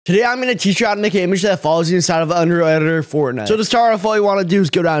Today, I'm going to teach you how to make an image that follows you inside of Unreal Editor Fortnite. So to start off, all you want to do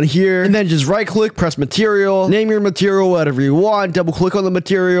is go down here and then just right click, press material, name your material whatever you want, double click on the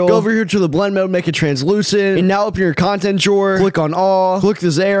material, go over here to the blend mode, make it translucent, and now open your content drawer, click on all, click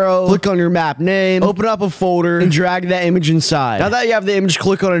this arrow, click on your map name, open up a folder, and drag that image inside. Now that you have the image,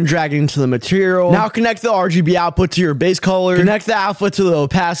 click on it and drag it into the material. Now connect the RGB output to your base color, connect the output to the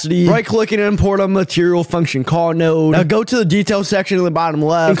opacity, right click and import a material function call node. Now go to the detail section in the bottom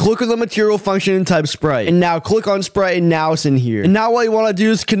left, and click on the material function and type sprite. And now click on sprite, and now it's in here. And now what you want to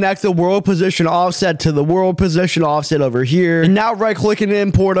do is connect the world position offset to the world position offset over here. And now right click and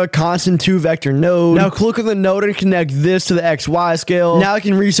import a constant 2 vector node. Now click on the node and connect this to the XY scale. Now I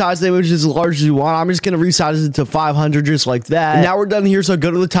can resize the image as large as you want. I'm just going to resize it to 500 just like that. And now we're done here, so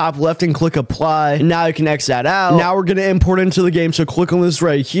go to the top left and click apply. And now you can X that out. Now we're going to import it into the game, so click on this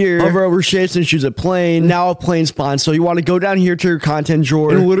right here. Hover over shapes and choose a plane. Now a plane spawns. So you want to go down here to your content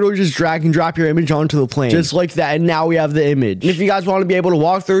drawer and literally just drag and drop your image onto the plane. Just like that. And now we have the image. And if you guys want to be able to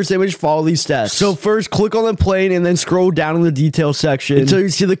walk through this image, follow these steps. So first, click on the plane and then scroll down in the detail section until you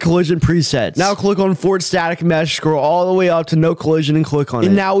see the collision presets. Now click on Forward Static Mesh, scroll all the way up to no collision and click on it.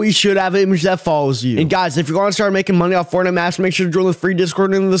 And now we should have an image that follows you. And guys, if you want to start making money off Fortnite maps, make sure to join the free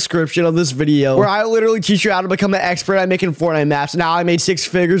Discord in the description of this video, where I literally teach you how to become an expert at making Fortnite maps. Now I made 6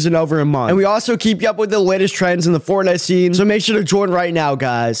 figures in over a month. And we also keep you up with the latest trends in the Fortnite scene, so make sure to join right now,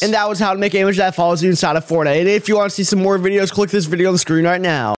 guys. And that was how to make an image that follows you inside of Fortnite. And if you want to see some more videos, click this video on the screen right now.